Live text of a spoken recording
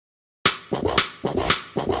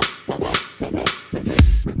What's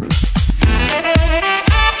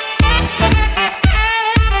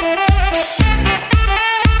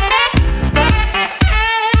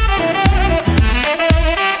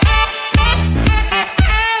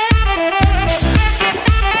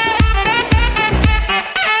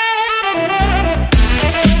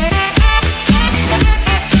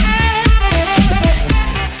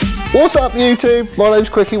up YouTube? My name's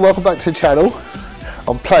Quickie, welcome back to the channel.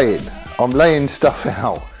 I'm laying stuff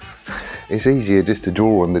out. It's easier just to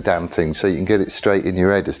draw on the damn thing so you can get it straight in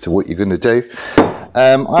your head as to what you're going to do.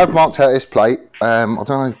 I've marked out this plate. I don't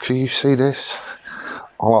know, can you see this?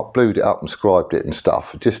 I like blued it up and scribed it and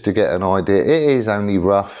stuff just to get an idea. It is only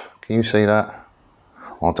rough, can you see that?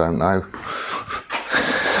 I don't know.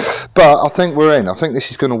 But I think we're in, I think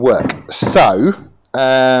this is going to work. So,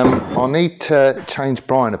 I need to change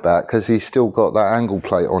Brian about because he's still got that angle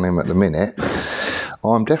plate on him at the minute.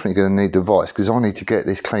 I'm definitely going to need the vise because I need to get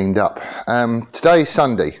this cleaned up. Today's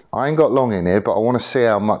Sunday. I ain't got long in here, but I want to see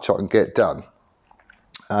how much I can get done.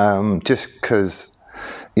 Just because,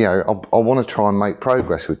 you know, I want to try and make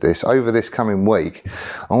progress with this. Over this coming week,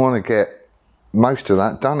 I want to get most of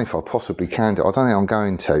that done if I possibly can do. I don't think I'm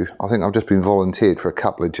going to. I think I've just been volunteered for a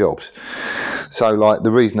couple of jobs. So like the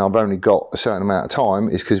reason I've only got a certain amount of time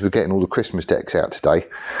is because we're getting all the Christmas decks out today.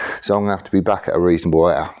 So I'm going to have to be back at a reasonable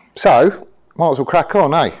hour. So, might as well crack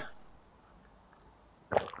on, eh?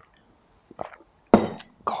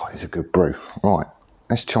 God, it's a good brew. Right,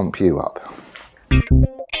 let's chomp you up.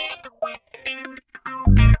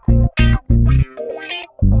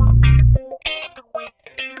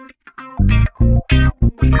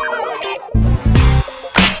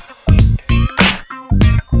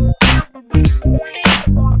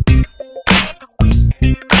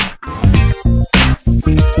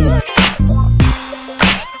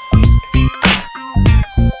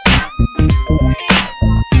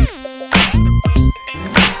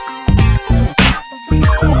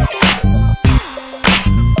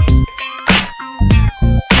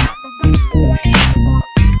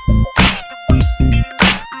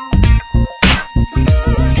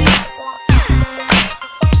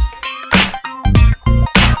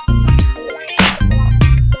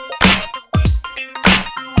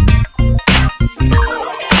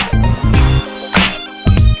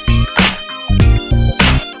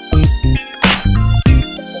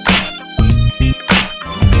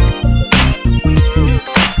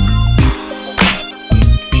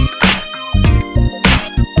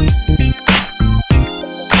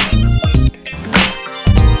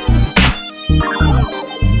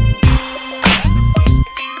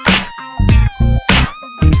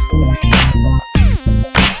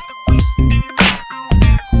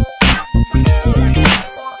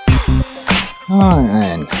 Right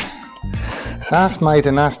then, so that's made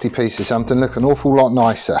a nasty piece of something look an awful lot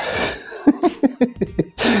nicer.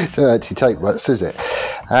 Doesn't actually take much, does it?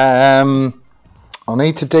 I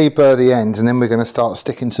need to deburr the ends and then we're going to start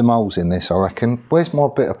sticking some holes in this, I reckon. Where's my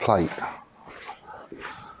bit of plate?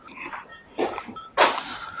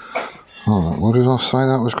 Alright, what did I say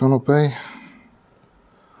that was going to be?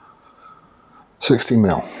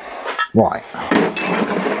 60mm. Right.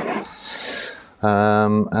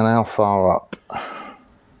 And how far up?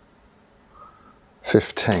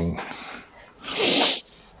 15.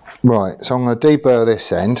 Right, so I'm going to deburr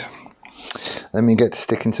this end, then we get to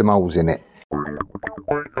sticking some holes in it.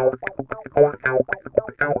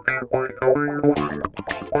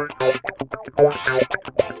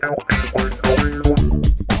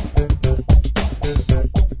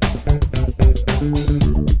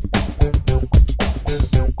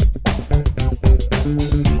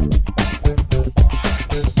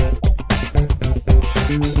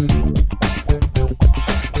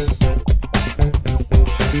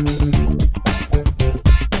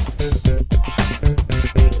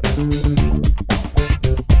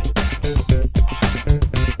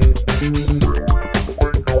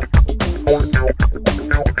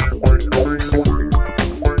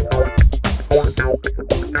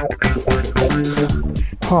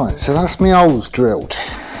 Right, so that's my holes drilled,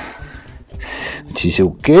 which is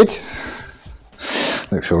all good.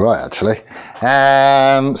 Looks all right actually.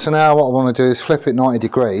 So now what I want to do is flip it 90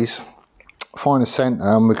 degrees, find a centre,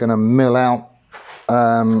 and we're going to mill out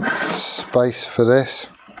space for this.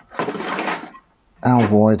 How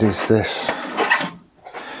wide is this?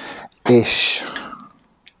 Ish.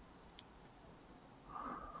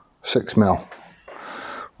 6mm.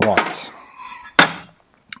 Right.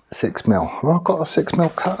 6mm. Have I got a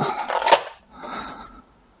 6mm cutter?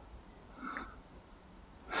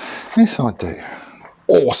 Yes, I do.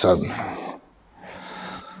 Awesome.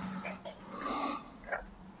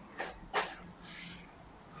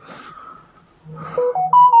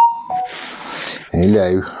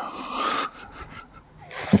 Hello.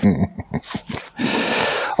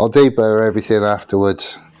 I'll deburr everything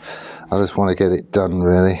afterwards. I just want to get it done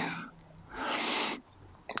really.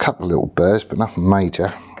 A couple of little burrs, but nothing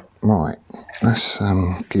major. Right, let's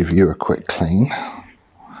give you a quick clean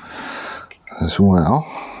as well.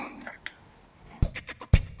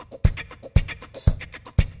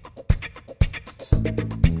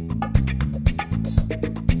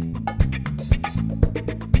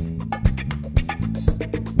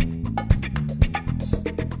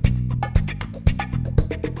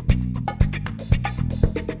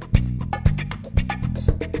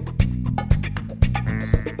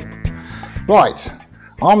 Right,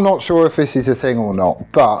 I'm not sure if this is a thing or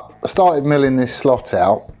not, but I started milling this slot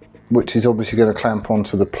out, which is obviously going to clamp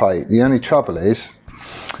onto the plate. The only trouble is,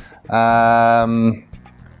 obviously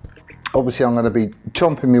I'm going to be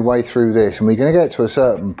chomping my way through this, and we're going to get to a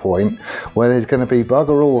certain point where there's going to be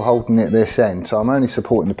bugger all holding it this end, so I'm only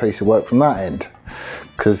supporting the piece of work from that end,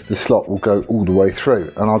 because the slot will go all the way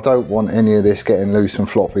through, and I don't want any of this getting loose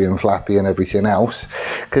and floppy and flappy and everything else,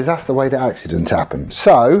 because that's the way that accidents happen.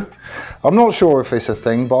 So I'm not sure if it's a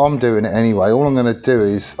thing, but I'm doing it anyway. All I'm going to do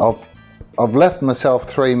is I've left myself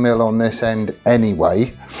 3mm on this end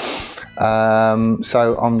anyway,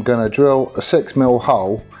 so I'm going to drill a 6mm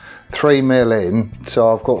hole 3mm in,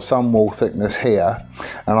 so I've got some wall thickness here,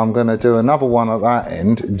 and I'm going to do another one at that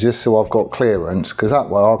end just so I've got clearance, because that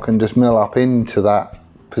way I can just mill up into that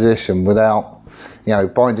position without, you know,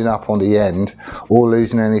 binding up on the end or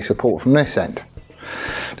losing any support from this end.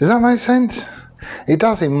 Does that make sense? It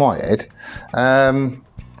does in my head. Like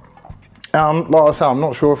I say, I'm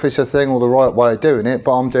not sure if it's a thing or the right way of doing it,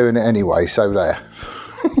 but I'm doing it anyway, so there.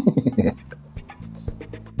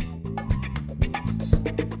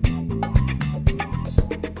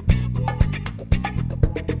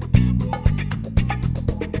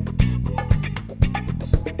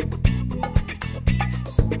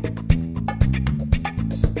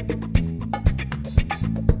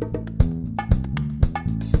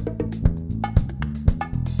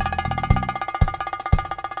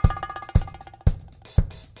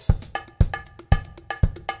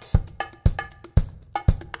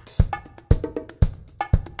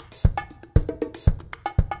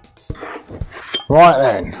 Right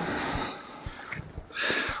then,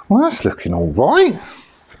 well that's looking all right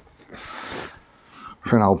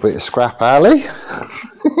for an old bit of scrap alley.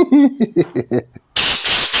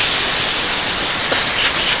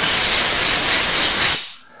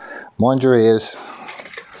 Mind your ears.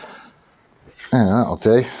 Yeah, that'll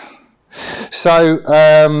do.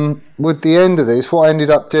 So with the end of this, what I ended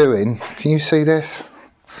up doing, can you see this?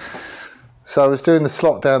 So I was doing the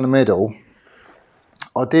slot down the middle.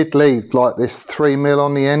 I did leave like this 3mm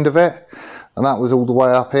on the end of it, and that was all the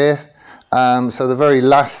way up here. So the very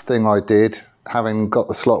last thing I did, having got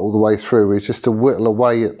the slot all the way through, is just to whittle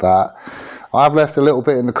away at that. I have left a little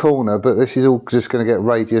bit in the corner, but this is all just going to get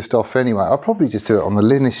radiused off anyway. I'll probably just do it on the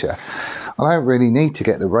linisher. I don't really need to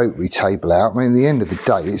get the rotary table out. I mean, at the end of the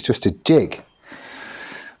day, it's just a jig.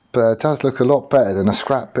 But it does look a lot better than a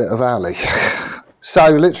scrap bit of alley. So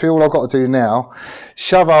literally all I've got to do now,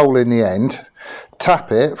 shove a hole in the end,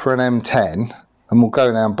 tap it for an M10, and we'll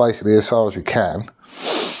go down basically as far as we can,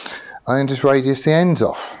 and then just radius the ends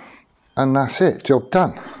off, and that's it, job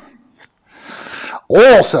done.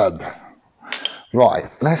 Awesome. Right,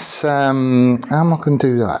 let's how am I going to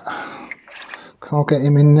do that? Can I get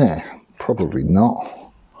him in there? Probably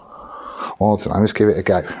not. Well, I don't know, let's give it a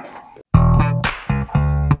go.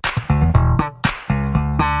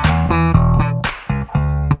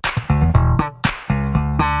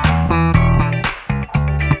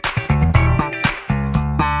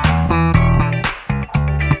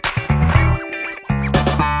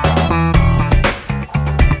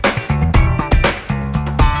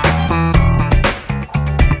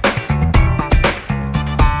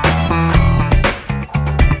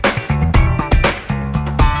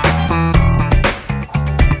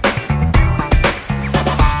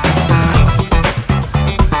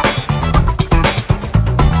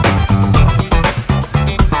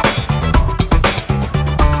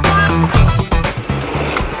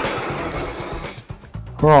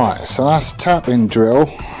 Right, so that's tap-in drill,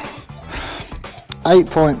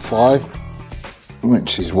 8.5,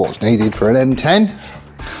 which is what's needed for an M10.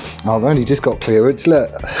 I've only just got clearance,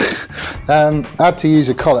 look. Had to use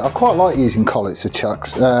a collet. I quite like using collets for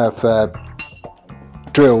chucks, for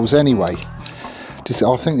drills anyway. Just,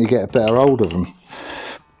 I think you get a better hold of them.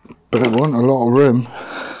 But there wasn't a lot of room.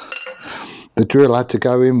 The drill had to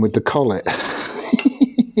go in with the collet.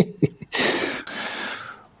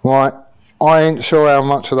 Right. I ain't sure how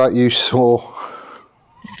much of that you saw.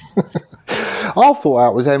 I thought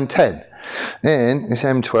that was M10 and it's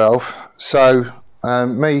M12. So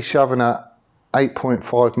me shoving that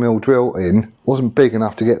 8.5mm drill in wasn't big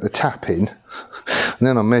enough to get the tap in. And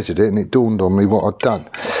then I measured it and it dawned on me what I'd done.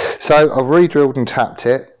 So I've re-drilled and tapped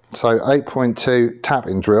it. So 8.2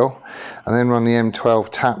 tapping drill, and then run the M12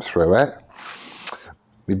 tap through it.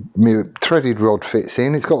 My threaded rod fits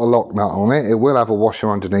in, it's got a lock nut on it, it will have a washer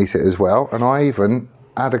underneath it as well, and I even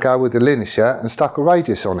had a go with the linisher and stuck a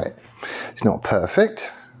radius on it. It's not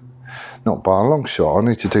perfect, not by a long shot, I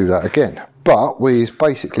need to do that again, but we're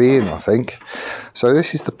basically in, I think. So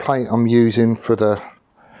this is the plate I'm using for the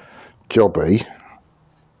jobby.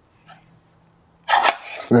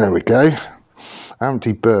 There we go. I haven't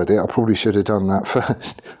deburred it, I probably should have done that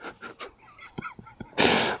first.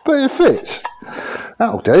 But it fits.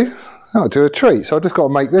 That'll do a treat. So I've just got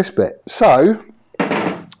to make this bit. So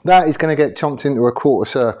that is going to get chomped into a quarter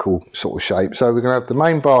circle sort of shape. So we're going to have the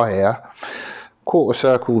main bar here, quarter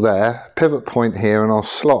circle there, pivot point here, and I'll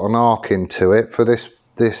slot an arc into it for this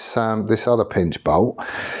other pinch bolt.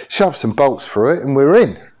 Shove some bolts through it and we're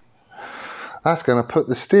in. That's going to put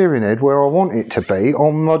the steering head where I want it to be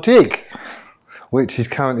on my jig, which is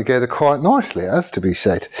coming together quite nicely, it has to be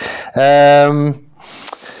said.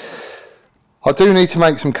 I do need to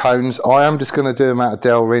make some cones. I am just going to do them out of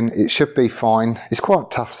Delrin. It should be fine. It's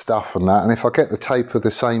quite tough stuff on that, and if I get the taper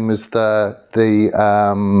the same as the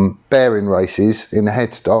bearing races in the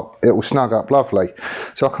headstock, it will snug up lovely.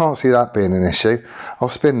 So I can't see that being an issue. I'll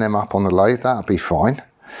spin them up on the lathe, that'll be fine.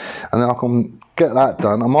 And then I can get that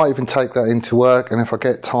done. I might even take that into work, and if I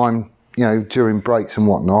get time, you know, during breaks and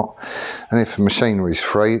whatnot, and if the machinery's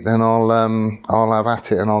free, then I'll have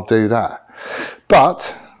at it and I'll do that.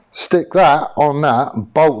 But stick that on that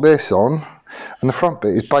and bolt this on, and the front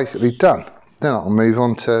bit is basically done. Then I can move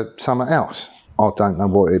on to something else. I don't know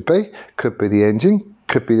what it'd be. Could be the engine,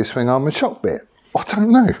 could be the swing arm and shock bit. I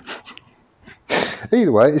don't know.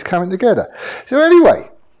 Either way, it's coming together. So anyway,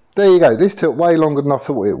 there you go. This took way longer than I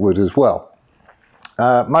thought it would as well.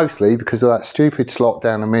 Mostly because of that stupid slot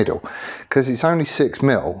down the middle, because it's only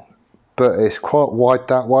 6mm, but it's quite wide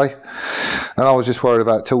that way, and I was just worried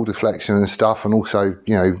about tool deflection and stuff, and also,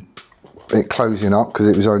 you know, it closing up because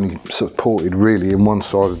it was only supported really in one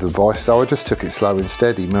side of the device. So I just took it slow and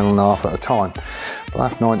steady, 1.5mm at a time, but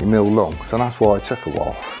that's 90mm long, so that's why it took a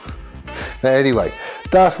while. But anyway,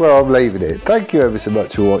 that's where I'm leaving it. Thank you ever so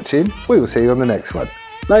much for watching. We will see you on the next one.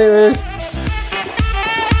 Later.